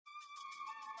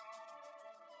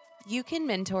You Can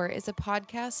Mentor is a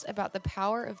podcast about the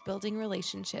power of building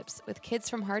relationships with kids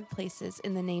from hard places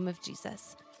in the name of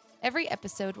Jesus. Every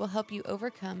episode will help you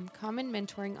overcome common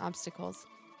mentoring obstacles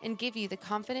and give you the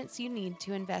confidence you need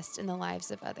to invest in the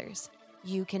lives of others.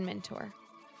 You Can Mentor.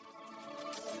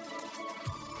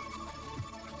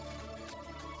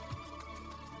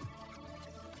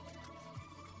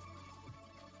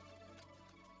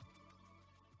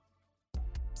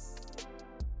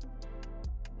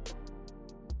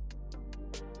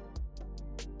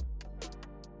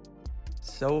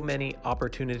 So many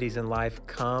opportunities in life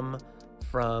come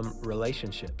from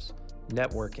relationships,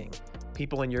 networking,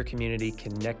 people in your community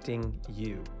connecting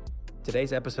you.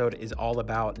 Today's episode is all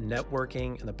about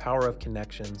networking and the power of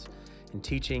connections and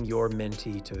teaching your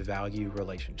mentee to value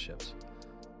relationships.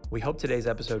 We hope today's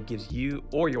episode gives you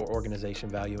or your organization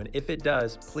value, and if it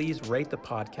does, please rate the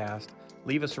podcast,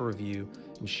 leave us a review,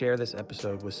 and share this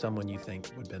episode with someone you think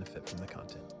would benefit from the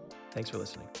content. Thanks for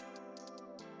listening.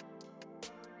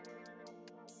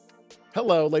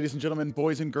 Hello, ladies and gentlemen,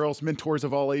 boys and girls, mentors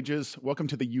of all ages. Welcome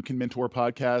to the You Can Mentor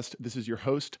podcast. This is your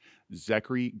host,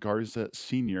 Zachary Garza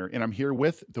Sr., and I'm here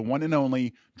with the one and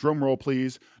only, drum roll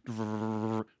please,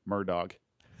 Murdog,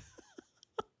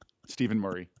 Stephen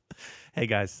Murray. Hey,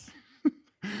 guys.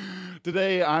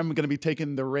 Today, I'm going to be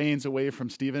taking the reins away from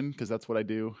Stephen because that's what I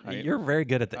do. You're very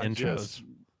good at the I intros. just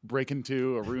break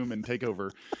into a room and take over.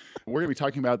 We're going to be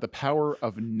talking about the power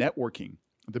of networking,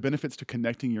 the benefits to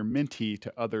connecting your mentee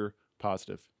to other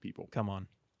positive people. Come on.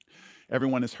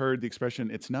 Everyone has heard the expression,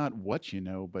 it's not what you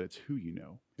know, but it's who you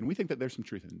know. And we think that there's some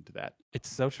truth into that. It's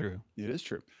so true. It is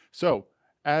true. So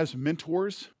as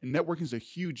mentors, networking is a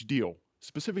huge deal,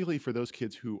 specifically for those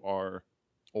kids who are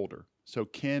older. So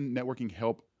can networking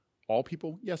help all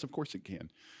people? Yes, of course it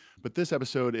can. But this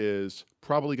episode is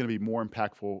probably going to be more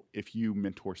impactful if you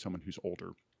mentor someone who's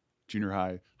older, junior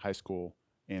high, high school,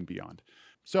 and beyond.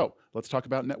 So let's talk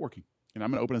about networking. And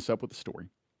I'm going to open us up with a story.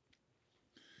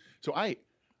 So I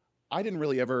didn't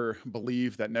really ever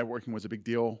believe that networking was a big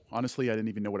deal. Honestly, I didn't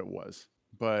even know what it was.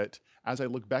 But as I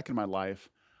look back in my life,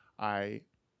 I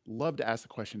love to ask the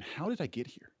question, how did I get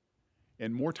here?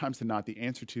 And more times than not, the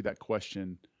answer to that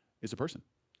question is a person.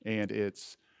 And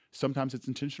sometimes it's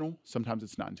intentional, sometimes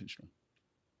it's not intentional.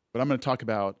 But I'm going to talk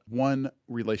about one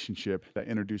relationship that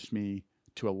introduced me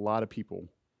to a lot of people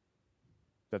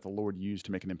that the Lord used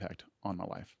to make an impact on my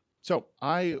life. So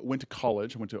I went to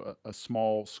college. I went to a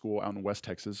small school out in West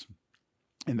Texas.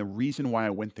 And the reason why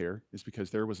I went there is because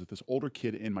there was this older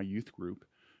kid in my youth group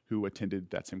who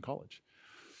attended that same college.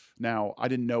 Now, I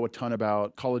didn't know a ton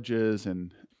about colleges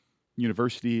and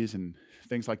universities and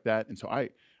things like that. And so I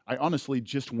honestly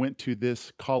just went to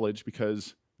this college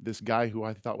because this guy who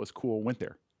I thought was cool went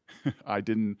there. I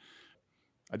didn't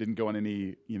go on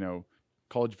any,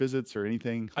 college visits or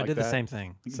anything like that. I did the same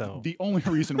thing. So the only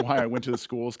reason why I went to the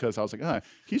school is because I was like,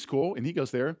 he's cool and he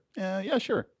goes there. Yeah,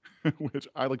 sure. Which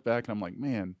I look back and I'm like,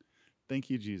 man, thank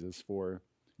you, Jesus, for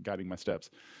guiding my steps.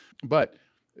 But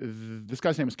this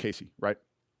guy's name is Casey, right?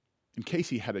 And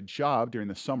Casey had a job during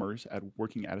the summers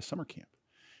working at a summer camp.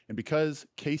 And because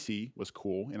Casey was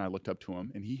cool and I looked up to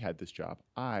him and he had this job,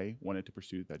 I wanted to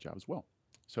pursue that job as well.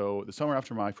 So the summer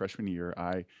after my freshman year,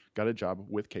 I got a job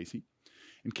with Casey.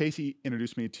 And Casey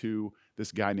introduced me to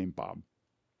this guy named Bob.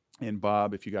 And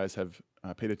Bob, if you guys have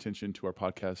paid attention to our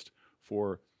podcast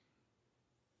for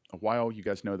a while, you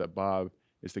guys know that Bob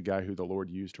is the guy who the Lord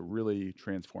used to really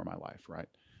transform my life, right?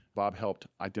 Bob helped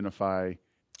identify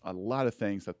a lot of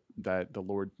things that the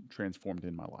Lord transformed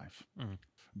in my life. Mm-hmm.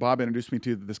 Bob introduced me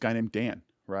to this guy named Dan,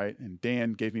 right? And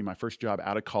Dan gave me my first job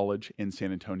out of college in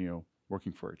San Antonio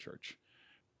working for a church.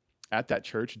 At that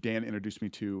church, Dan introduced me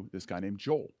to this guy named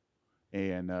Joel.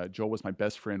 And Joel was my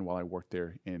best friend while I worked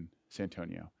there in San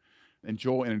Antonio. And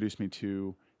Joel introduced me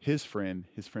to his friend.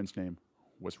 His friend's name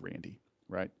was Randy,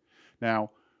 right?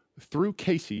 Now, through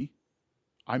Casey,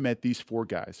 I met these four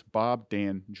guys, Bob,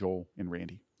 Dan, Joel, and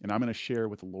Randy. And I'm going to share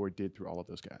what the Lord did through all of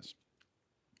those guys.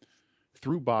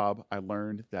 Through Bob, I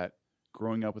learned that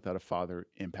growing up without a father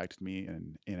impacted me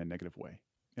in a negative way.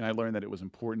 And I learned that it was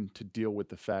important to deal with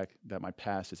the fact that my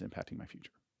past is impacting my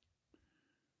future.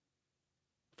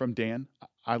 From Dan,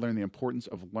 I learned the importance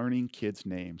of learning kids'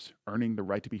 names, earning the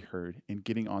right to be heard, and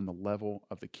getting on the level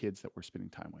of the kids that we're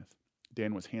spending time with.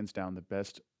 Dan was hands down the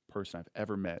best person I've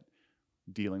ever met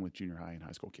dealing with junior high and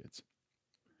high school kids.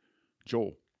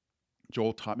 Joel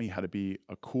taught me how to be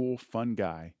a cool, fun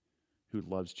guy who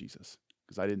loves Jesus,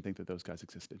 because I didn't think that those guys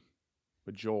existed.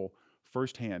 But Joel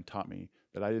firsthand taught me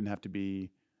that I didn't have to be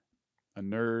a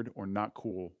nerd or not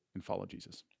cool and follow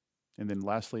Jesus. And then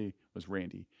lastly was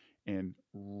Randy. And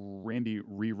Randy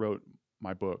rewrote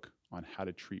my book on how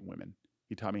to treat women.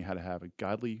 He taught me how to have a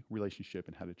godly relationship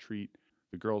and how to treat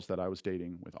the girls that I was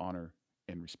dating with honor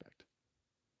and respect.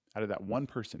 Out of that one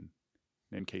person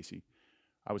named Casey,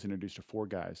 I was introduced to 4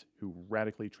 guys who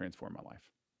radically transformed my life.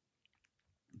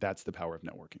 That's the power of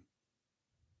networking.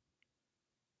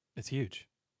 It's huge.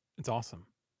 It's awesome.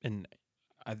 And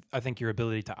I think your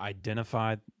ability to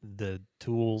identify the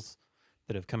tools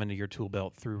that have come into your tool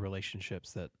belt through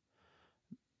relationships that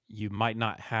you might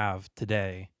not have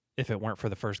today if it weren't for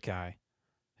the first guy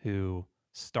who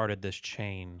started this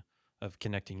chain of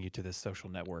connecting you to this social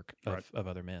network of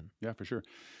other men. Yeah, for sure.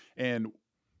 And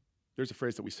there's a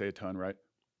phrase that we say a ton, right?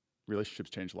 Relationships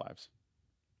change lives,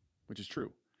 which is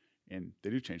true. And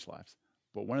they do change lives.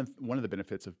 But one of the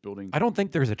benefits of building... I don't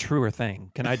think there's a truer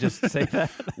thing. Can I just say that?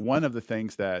 One of the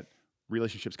things that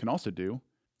relationships can also do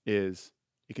is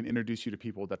it can introduce you to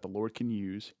people that the Lord can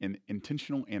use in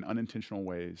intentional and unintentional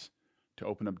ways to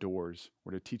open up doors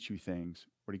or to teach you things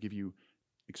or to give you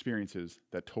experiences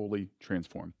that totally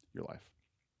transform your life.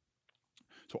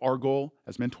 So our goal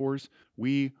as mentors,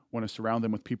 we want to surround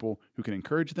them with people who can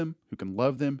encourage them, who can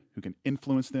love them, who can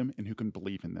influence them, and who can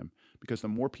believe in them. Because the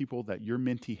more people that your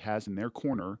mentee has in their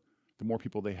corner, the more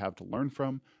people they have to learn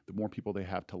from, the more people they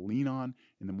have to lean on,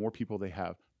 and the more people they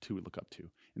have to look up to.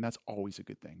 And that's always a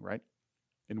good thing, right?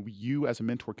 And you as a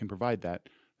mentor can provide that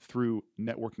through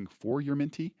networking for your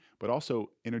mentee, but also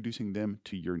introducing them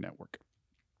to your network.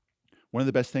 One of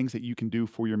the best things that you can do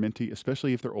for your mentee,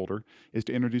 especially if they're older, is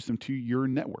to introduce them to your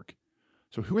network.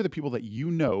 So who are the people that you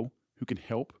know who can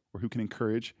help or who can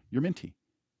encourage your mentee?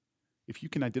 If you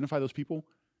can identify those people,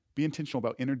 be intentional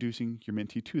about introducing your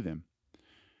mentee to them.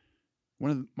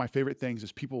 One of my favorite things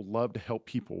is people love to help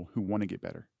people who want to get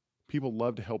better. People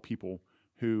love to help people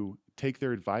who take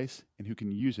their advice and who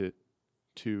can use it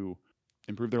to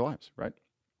improve their lives, right?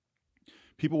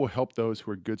 People will help those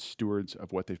who are good stewards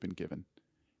of what they've been given.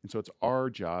 And so it's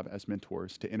our job as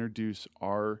mentors to introduce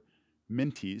our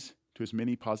mentees to as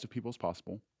many positive people as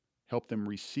possible, help them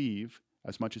receive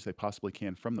as much as they possibly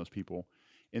can from those people,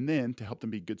 and then to help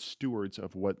them be good stewards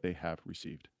of what they have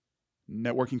received.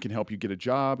 Networking can help you get a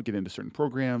job, get into certain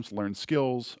programs, learn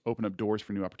skills, open up doors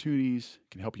for new opportunities,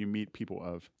 can help you meet people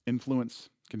of influence,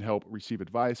 can help receive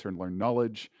advice or learn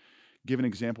knowledge, give an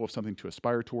example of something to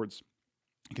aspire towards.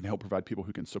 It can help provide people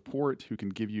who can support, who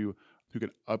can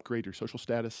upgrade your social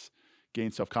status,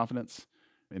 gain self-confidence,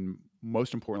 and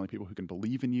most importantly, people who can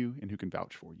believe in you and who can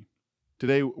vouch for you.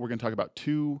 Today, we're going to talk about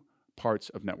 2 parts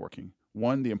of networking.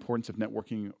 1, the importance of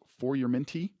networking for your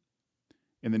mentee,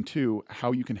 and then 2,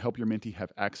 how you can help your mentee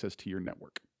have access to your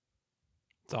network.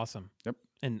 It's awesome. Yep.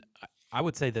 And I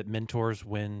would say that mentors,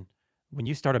 when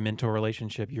you start a mentor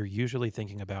relationship, you're usually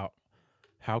thinking about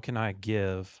how can I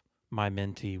give my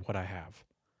mentee what I have?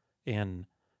 And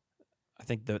I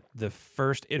think the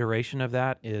first iteration of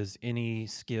that is any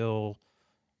skill,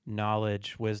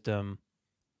 knowledge, wisdom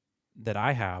that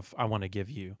I have, I want to give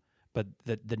you. But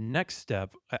the next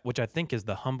step, which I think is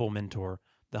the humble mentor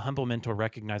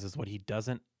recognizes what he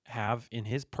doesn't have in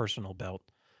his personal belt,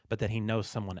 but that he knows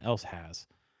someone else has.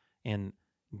 And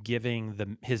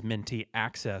giving his mentee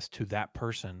access to that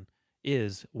person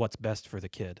is what's best for the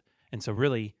kid. And so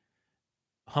really,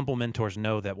 humble mentors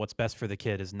know that what's best for the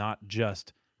kid is not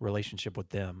just relationship with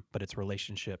them, but it's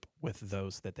relationship with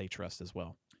those that they trust as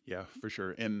well. Yeah, for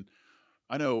sure. And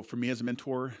I know for me as a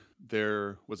mentor,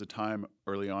 there was a time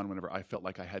early on whenever I felt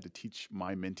like I had to teach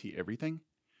my mentee everything,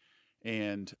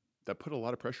 and that put a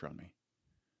lot of pressure on me.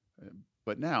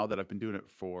 But now that I've been doing it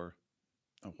for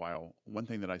a while, one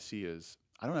thing that I see is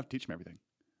I don't have to teach them everything,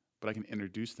 but I can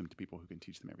introduce them to people who can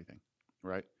teach them everything,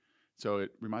 right? So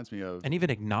it reminds me of... And even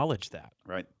acknowledge that.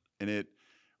 Right. And it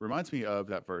reminds me of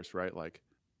that verse, right? Like,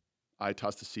 I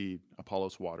tossed the seed,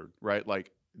 Apollos watered, right?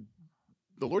 Like,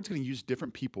 the Lord's going to use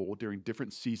different people during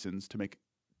different seasons to make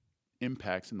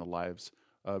impacts in the lives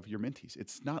of your mentees.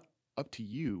 It's not up to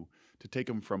you to take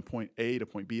them from point A to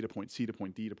point B to point C to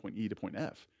point D to point E to point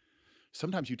F.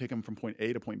 Sometimes you take them from point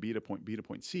A to point B to point B to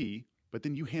point C, but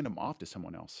then you hand them off to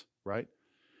someone else, right?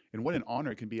 And what an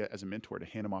honor it can be as a mentor to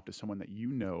hand them off to someone that you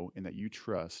know and that you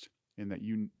trust and that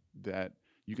you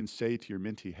can say to your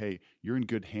mentee, hey, you're in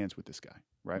good hands with this guy,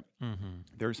 right? Mm-hmm.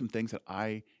 There are some things that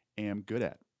I am good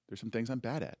at. There's some things I'm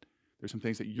bad at. There's some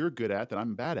things that you're good at that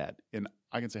I'm bad at. And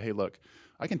I can say, hey, look,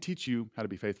 I can teach you how to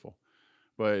be faithful,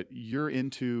 but you're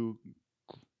into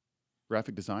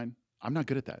graphic design. I'm not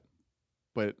good at that.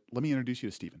 But let me introduce you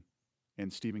to Stephen,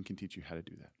 and Stephen can teach you how to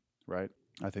do that, right?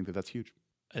 I think that that's huge.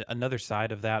 Another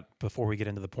side of that, before we get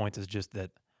into the points, is just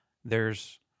that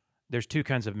there's 2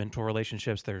 kinds of mentor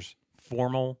relationships. There's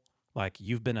formal, like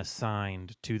you've been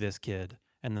assigned to this kid,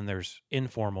 and then there's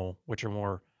informal, which are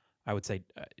more I would say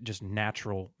just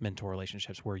natural mentor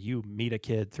relationships where you meet a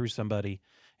kid through somebody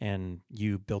and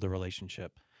you build a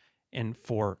relationship. And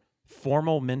for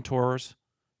formal mentors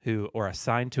who are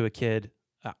assigned to a kid,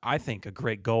 I think a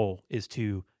great goal is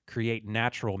to create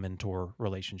natural mentor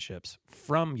relationships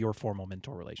from your formal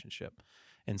mentor relationship.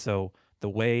 And so the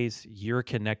ways you're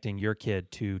connecting your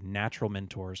kid to natural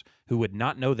mentors who would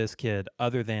not know this kid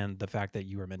other than the fact that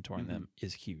you are mentoring them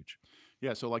is huge.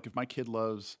 Yeah. So like if my kid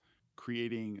loves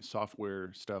creating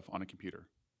software stuff on a computer,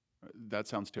 that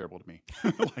sounds terrible to me.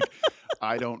 Like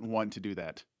I don't want to do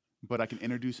that, but I can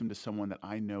introduce him to someone that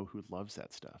I know who loves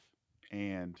that stuff.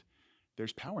 And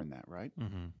there's power in that, right?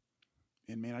 Mm-hmm.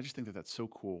 And man, I just think that that's so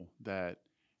cool that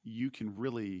you can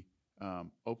really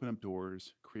open up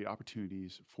doors, create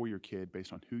opportunities for your kid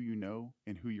based on who you know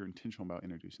and who you're intentional about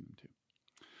introducing them to.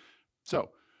 So,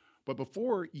 but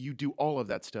before you do all of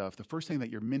that stuff, the first thing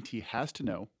that your mentee has to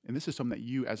know, and this is something that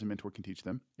you as a mentor can teach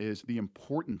them, is the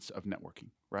importance of networking,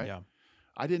 right? Yeah.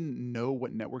 I didn't know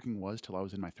what networking was till I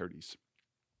was in my 30s,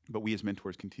 but we as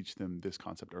mentors can teach them this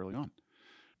concept early on.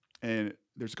 And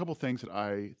there's a couple things that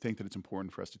I think that it's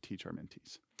important for us to teach our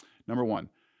mentees. Number one,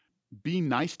 be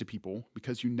nice to people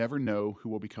because you never know who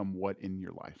will become what in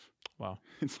your life. Wow.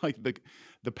 It's like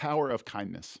the power of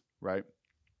kindness, right?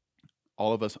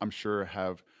 All of us, I'm sure,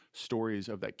 have stories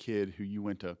of that kid who you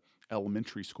went to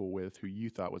elementary school with who you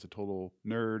thought was a total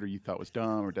nerd or you thought was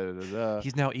dumb or da-da-da-da.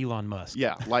 He's now Elon Musk.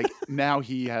 Yeah, like now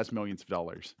he has millions of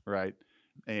dollars, right?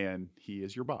 And he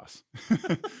is your boss.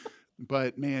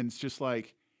 But man, it's just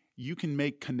like you can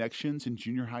make connections in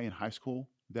junior high and high school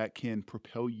that can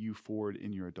propel you forward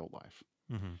in your adult life.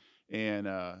 Mm-hmm. And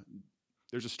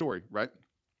there's a story, right,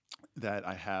 that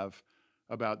I have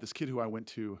about this kid who I went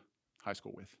to high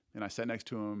school with. And I sat next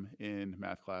to him in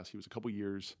math class. He was a couple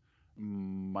years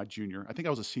my junior. I think I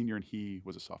was a senior and he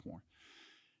was a sophomore.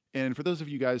 And for those of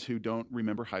you guys who don't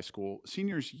remember high school,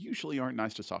 seniors usually aren't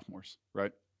nice to sophomores,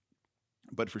 right?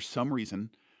 But for some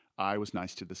reason, I was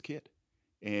nice to this kid.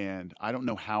 And I don't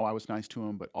know how I was nice to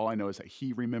him, but all I know is that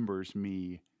he remembers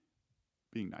me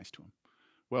being nice to him.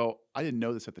 Well, I didn't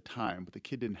know this at the time, but the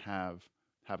kid didn't have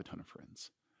a ton of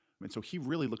friends. And so he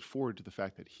really looked forward to the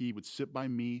fact that he would sit by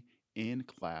me in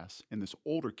class and this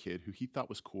older kid who he thought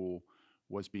was cool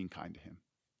was being kind to him,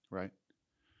 right?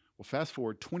 Well, fast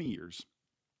forward 20 years,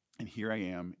 and here I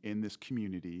am in this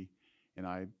community, and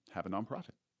I have a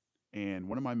nonprofit. And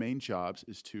one of my main jobs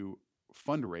is to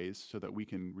fundraise so that we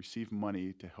can receive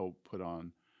money to help put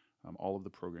on all of the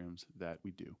programs that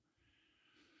we do.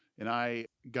 And I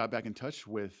got back in touch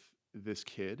with this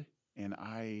kid, and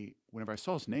whenever I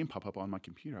saw his name pop up on my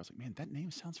computer, I was like, man, that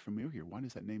name sounds familiar. Why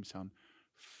does that name sound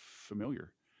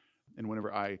familiar? And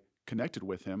whenever I connected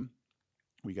with him,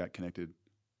 we got connected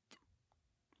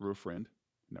through a friend,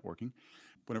 networking.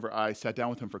 Whenever I sat down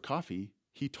with him for coffee,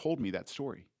 he told me that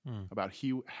story about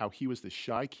how he was this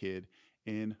shy kid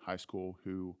in high school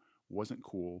who wasn't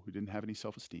cool, who didn't have any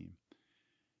self-esteem,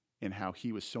 and how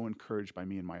he was so encouraged by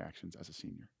me and my actions as a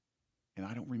senior. And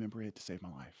I don't remember it to save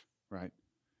my life, right?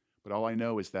 But all I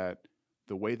know is that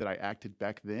the way that I acted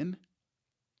back then,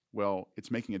 well, it's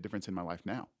making a difference in my life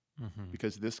now. Mm-hmm.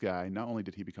 Because this guy, not only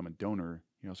did he become a donor,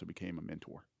 he also became a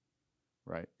mentor,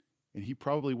 right? And he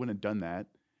probably wouldn't have done that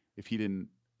if he didn't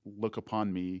look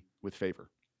upon me with favor,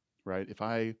 right? If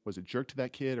I was a jerk to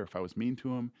that kid or if I was mean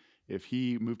to him, if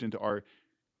he moved into our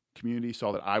community,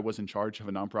 saw that I was in charge of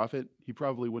a nonprofit, he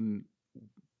probably wouldn't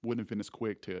have been as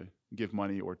quick to give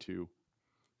money or to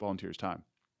volunteer his time.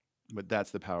 But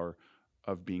that's the power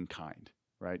of being kind,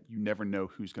 right? You never know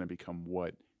who's going to become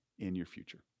what in your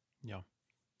future. Yeah,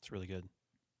 it's really good.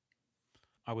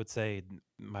 I would say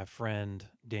my friend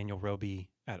Daniel Roby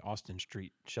at Austin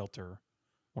Street Shelter,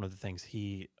 one of the things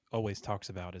he always talks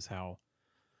about is how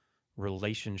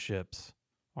relationships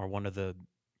are one of the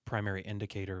primary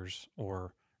indicators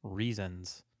or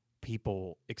reasons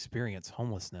people experience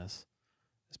homelessness.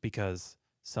 It's because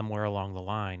somewhere along the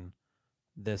line,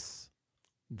 this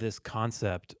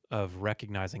concept of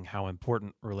recognizing how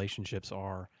important relationships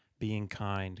are, being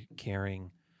kind,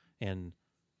 caring, and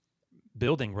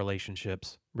building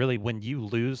relationships, really when you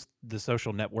lose the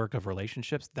social network of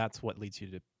relationships, that's what leads you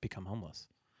to become homeless.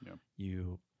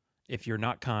 Yeah. If you're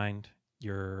not kind,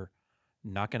 you're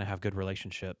not going to have good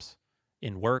relationships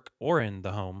in work or in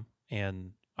the home.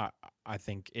 And I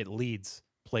think it leads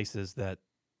places that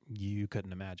you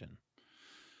couldn't imagine.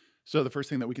 So the first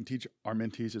thing that we can teach our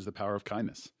mentees is the power of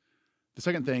kindness. The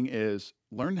second thing is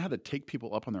learn how to take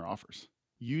people up on their offers.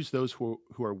 Use those who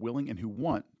are willing and who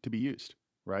want to be used,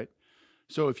 right?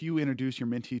 So if you introduce your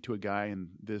mentee to a guy and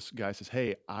this guy says,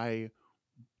 hey, I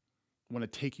want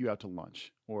to take you out to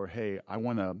lunch, or hey, I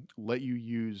want to let you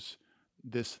use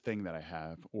this thing that I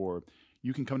have, or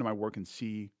you can come to my work and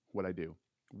see what I do.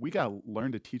 We got to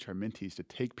learn to teach our mentees to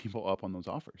take people up on those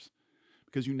offers,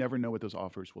 because you never know what those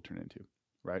offers will turn into,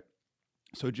 right?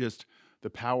 So just the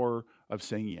power of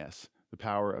saying yes, the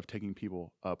power of taking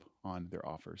people up on their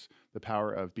offers, the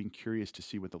power of being curious to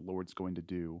see what the Lord's going to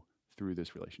do through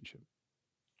this relationship.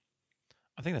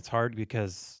 I think that's hard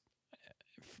because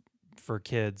for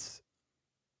kids,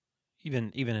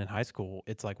 even in high school,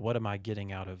 it's like, what am I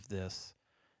getting out of this?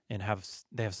 And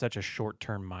they have such a short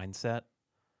term mindset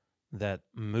that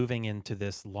moving into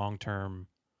this long term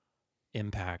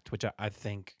impact, which I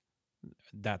think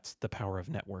that's the power of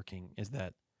networking, is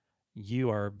that you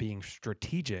are being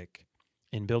strategic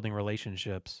in building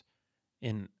relationships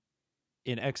in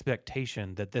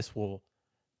expectation that this will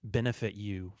benefit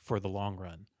you for the long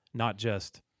run, not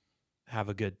just have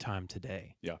a good time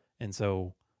today. Yeah. And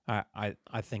so I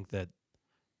think that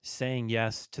saying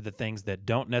yes to the things that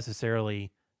don't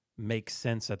necessarily make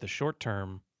sense at the short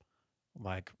term,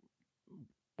 like,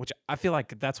 which I feel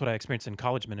like that's what I experienced in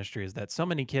college ministry, is that so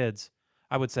many kids,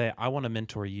 I would say, I want to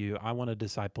mentor you, I want to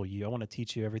disciple you, I want to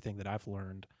teach you everything that I've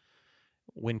learned.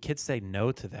 When kids say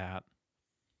no to that,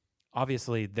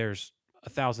 obviously there's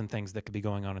 1,000 things that could be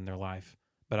going on in their life,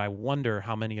 but I wonder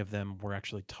how many of them were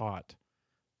actually taught,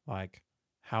 like,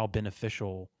 how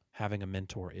beneficial having a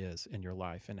mentor is in your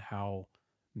life, and how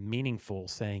meaningful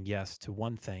saying yes to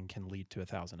one thing can lead to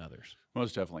 1,000 others.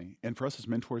 Most definitely. And for us as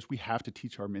mentors, we have to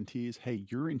teach our mentees, hey,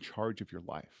 you're in charge of your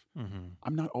life. Mm-hmm.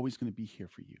 I'm not always going to be here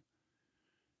for you.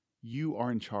 You are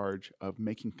in charge of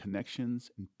making connections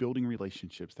and building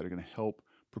relationships that are going to help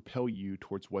propel you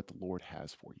towards what the Lord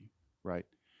has for you, right?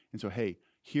 And so, hey,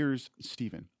 here's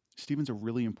Stephen. Stephen's a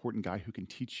really important guy who can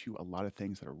teach you a lot of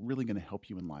things that are really going to help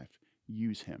you in life.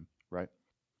 Use him, right?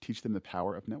 Teach them the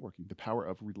power of networking, the power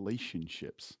of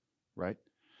relationships, right?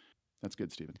 That's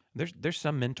good, Stephen. There's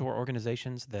some mentor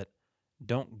organizations that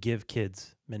don't give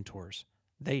kids mentors.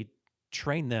 They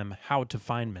train them how to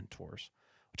find mentors,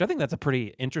 which I think that's a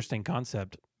pretty interesting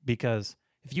concept, because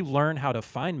if you learn how to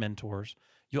find mentors,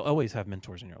 you'll always have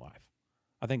mentors in your life.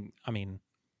 I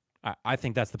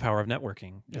think that's the power of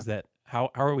networking, is that how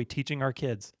are we teaching our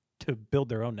kids to build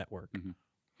their own network? Mm-hmm.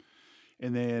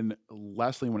 And then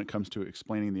lastly, when it comes to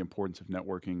explaining the importance of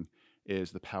networking,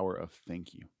 is the power of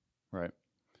thank you, right?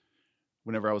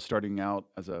 Whenever I was starting out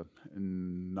as a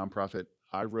nonprofit,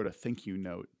 I wrote a thank you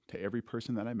note to every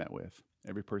person that I met with,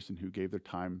 every person who gave their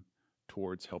time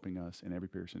towards helping us, and every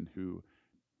person who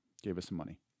gave us some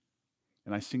money.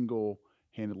 And I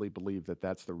single-handedly believe that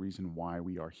that's the reason why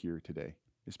we are here today,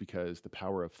 is because the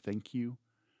power of thank you,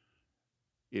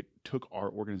 it took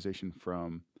our organization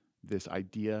from this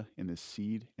idea and this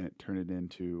seed, and it turned it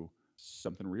into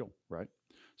something real, right?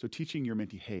 So teaching your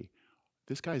mentee, hey,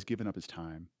 this guy's given up his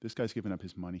time. This guy's given up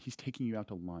his money. He's taking you out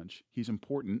to lunch. He's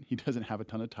important. He doesn't have a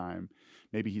ton of time.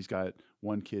 Maybe he's got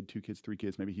 1 kid, 2 kids, 3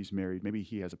 kids. Maybe he's married. Maybe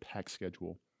he has a packed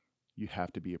schedule. You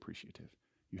have to be appreciative.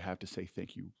 You have to say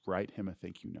thank you. Write him a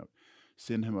thank you note.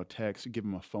 Send him a text. Give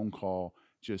him a phone call.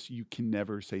 You can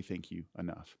never say thank you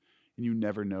enough. And you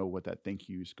never know what that thank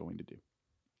you is going to do.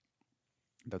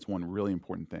 That's one really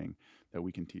important thing that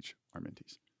we can teach our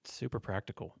mentees. Super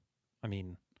practical. I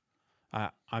mean,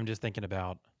 I'm just thinking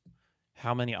about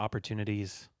how many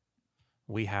opportunities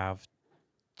we have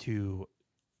to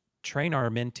train our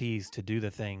mentees to do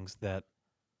the things that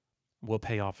will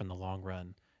pay off in the long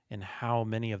run, and how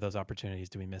many of those opportunities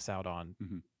do we miss out on?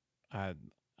 Mm-hmm.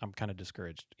 I'm kind of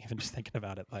discouraged even just thinking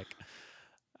about it. Like,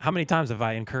 how many times have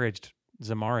I encouraged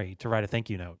Zamari to write a thank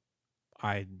you note?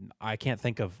 I can't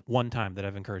think of one time that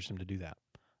I've encouraged him to do that.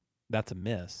 That's a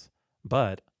miss.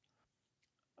 But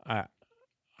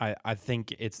I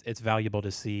think it's valuable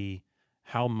to see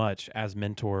how much as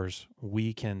mentors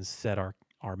we can set our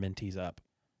mentees up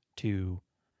to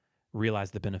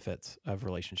realize the benefits of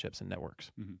relationships and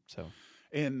networks. Mm-hmm. So,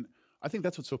 and I think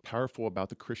that's what's so powerful about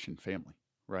the Christian family,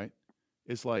 right?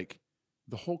 It's like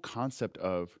the whole concept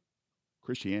of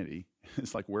Christianity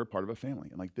is like, we're part of a family,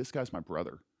 and like, this guy's my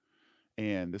brother,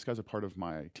 and this guy's a part of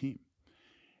my team.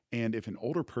 And if an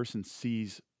older person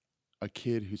sees a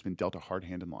kid who's been dealt a hard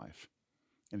hand in life,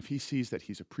 and if he sees that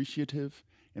he's appreciative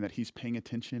and that he's paying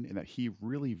attention and that he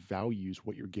really values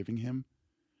what you're giving him,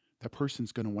 that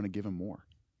person's going to want to give him more.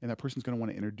 And that person's going to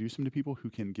want to introduce him to people who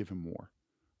can give him more,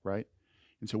 right?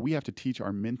 And so we have to teach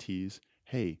our mentees,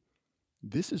 hey,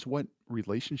 this is what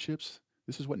relationships,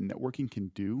 this is what networking can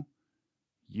do.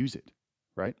 Use it,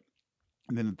 right?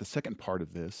 And then the second part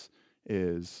of this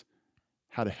is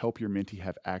how to help your mentee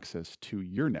have access to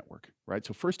your network, right?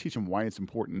 So first teach them why it's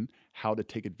important, how to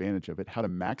take advantage of it, how to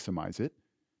maximize it,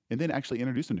 and then actually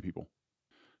introduce them to people.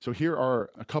 So here are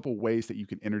a couple ways that you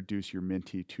can introduce your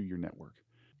mentee to your network.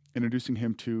 Introducing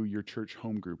him to your church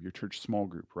home group, your church small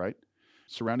group, right?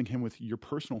 Surrounding him with your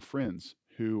personal friends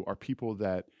who are people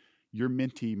that your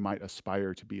mentee might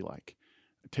aspire to be like.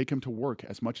 Take him to work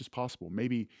as much as possible.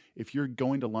 Maybe if you're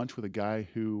going to lunch with a guy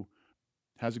who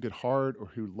has a good heart or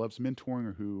who loves mentoring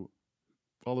or who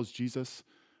follows Jesus,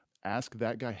 ask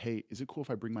that guy, hey, is it cool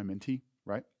if I bring my mentee,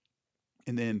 right?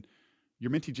 And then your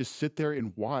mentee just sit there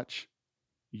and watch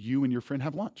you and your friend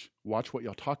have lunch. Watch what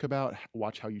y'all talk about,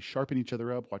 watch how you sharpen each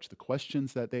other up, watch the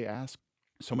questions that they ask.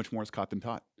 So much more is caught than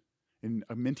taught. And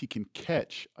a mentee can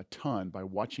catch a ton by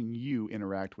watching you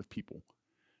interact with people.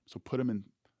 So put him in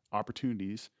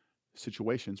opportunities,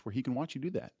 situations where he can watch you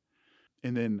do that.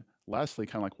 And then lastly,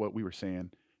 kind of like what we were saying,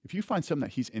 if you find something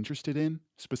that he's interested in,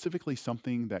 specifically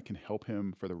something that can help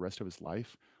him for the rest of his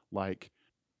life, like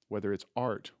whether it's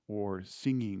art or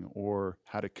singing or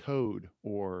how to code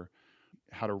or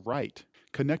how to write,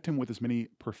 connect him with as many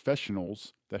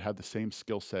professionals that have the same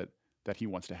skill set that he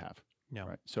wants to have. Yeah.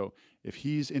 Right. So if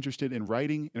he's interested in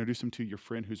writing, introduce him to your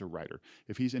friend who's a writer.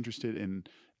 If he's interested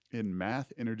in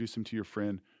math, introduce him to your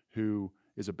friend who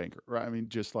is a banker. Right. I mean,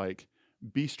 just like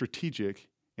be strategic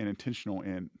and intentional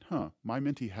in, my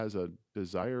mentee has a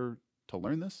desire to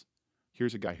learn this.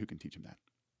 Here's a guy who can teach him that.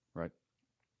 Right.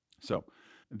 So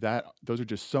those are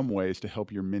just some ways to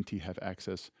help your mentee have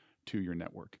access to your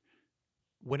network.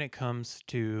 When it comes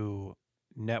to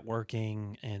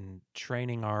networking and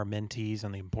training our mentees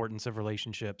on the importance of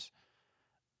relationships,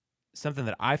 something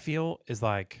that I feel is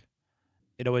like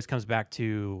it always comes back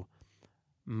to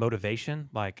motivation.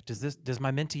 Like, does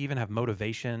my mentee even have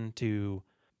motivation to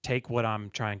take what I'm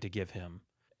trying to give him?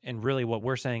 And really what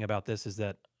we're saying about this is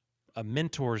that a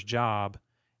mentor's job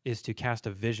is to cast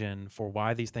a vision for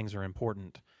why these things are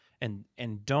important. And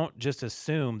don't just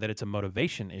assume that it's a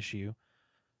motivation issue.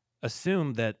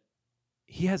 Assume that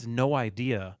he has no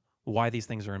idea why these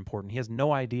things are important. He has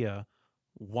no idea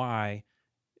why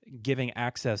giving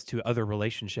access to other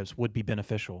relationships would be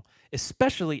beneficial,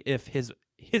 especially if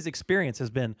his experience has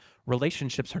been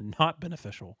relationships are not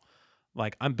beneficial.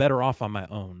 Like, I'm better off on my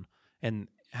own, and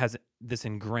has this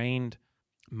ingrained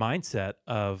mindset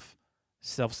of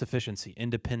self-sufficiency,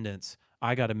 independence.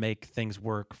 I got to make things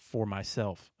work for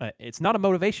myself. It's not a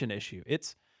motivation issue.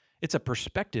 It's a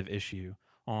perspective issue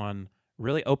on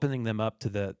really opening them up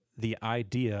to the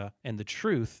idea and the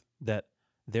truth that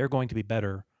they're going to be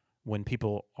better when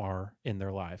people are in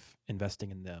their life investing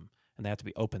in them, and they have to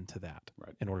be open to that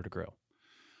in order to grow.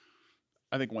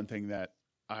 I think one thing that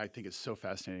I think is so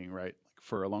fascinating, right? Like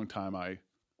for a long time, I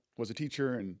was a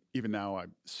teacher, and even now I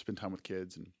spend time with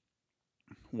kids. And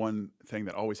one thing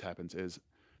that always happens is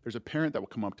there's a parent that will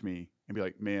come up to me and be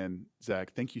like, man,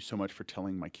 Zach, thank you so much for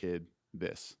telling my kid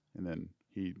this. And then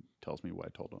he tells me what I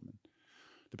told him. And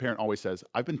the parent always says,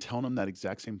 I've been telling him that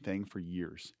exact same thing for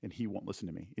years, and he won't listen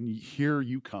to me. And here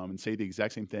you come and say the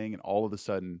exact same thing, and all of a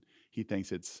sudden he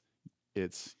thinks it's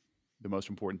the most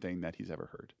important thing that he's ever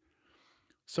heard.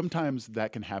 Sometimes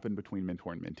that can happen between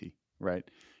mentor and mentee, right?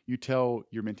 You tell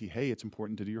your mentee, hey, it's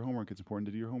important to do your homework. It's important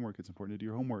to do your homework. It's important to do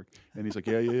your homework. And he's like,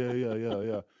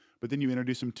 yeah. But then you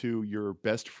introduce him to your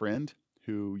best friend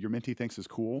who your mentee thinks is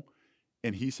cool.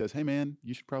 And he says, hey, man,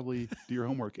 you should probably do your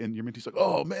homework. And your mentee's like,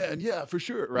 oh, man, yeah, for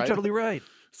sure, right? You're totally right.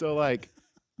 So, like,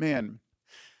 man,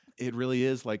 it really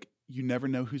is like you never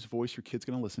know whose voice your kid's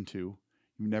going to listen to.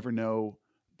 You never know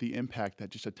the impact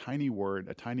that just a tiny word,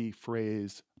 a tiny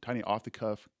phrase, a tiny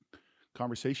off-the-cuff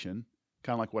conversation,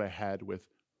 kind of like what I had with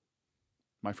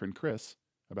my friend Chris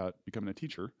about becoming a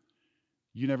teacher,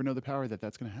 you never know the power that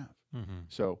that's going to have. Mm-hmm.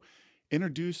 So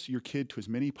introduce your kid to as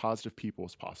many positive people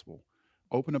as possible.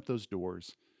 Open up those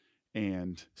doors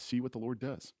and see what the Lord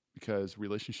does, because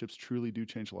relationships truly do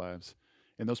change lives.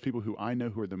 And those people who I know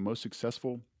who are the most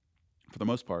successful, for the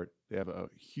most part, they have a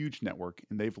huge network,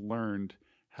 and they've learned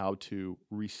how to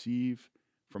receive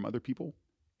from other people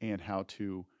and how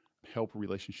to help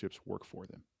relationships work for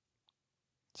them.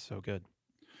 So good.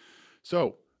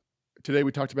 So today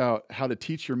we talked about how to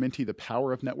teach your mentee the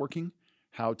power of networking,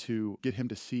 how to get him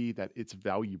to see that it's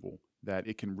valuable, that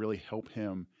it can really help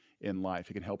him in life.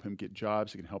 It can help him get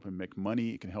jobs. It can help him make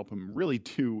money. It can help him really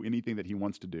do anything that he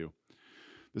wants to do.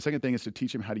 The second thing is to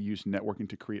teach him how to use networking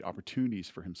to create opportunities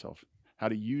for himself, how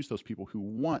to use those people who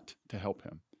want to help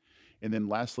him. And then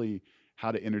lastly,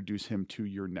 how to introduce him to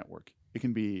your network. It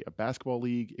can be a basketball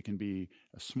league. It can be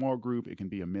a small group. It can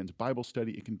be a men's Bible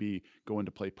study. It can be going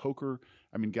to play poker.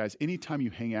 I mean, guys, anytime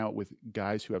you hang out with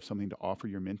guys who have something to offer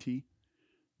your mentee,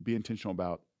 be intentional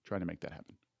about trying to make that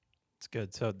happen. It's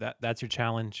good. So that's your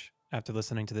challenge after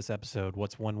listening to this episode.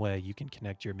 What's one way you can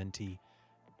connect your mentee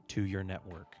to your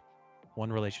network?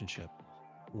 One relationship.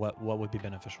 What would be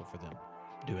beneficial for them?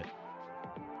 Do it.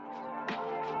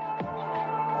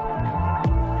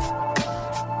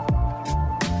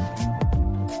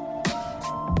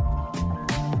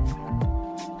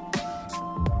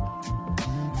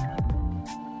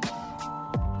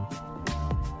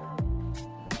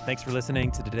 Thanks for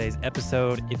listening to today's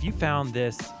episode. If you found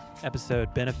this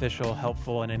episode beneficial,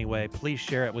 helpful in any way, please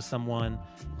share it with someone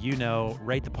you know,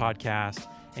 rate the podcast,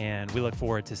 and we look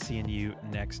forward to seeing you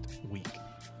next week.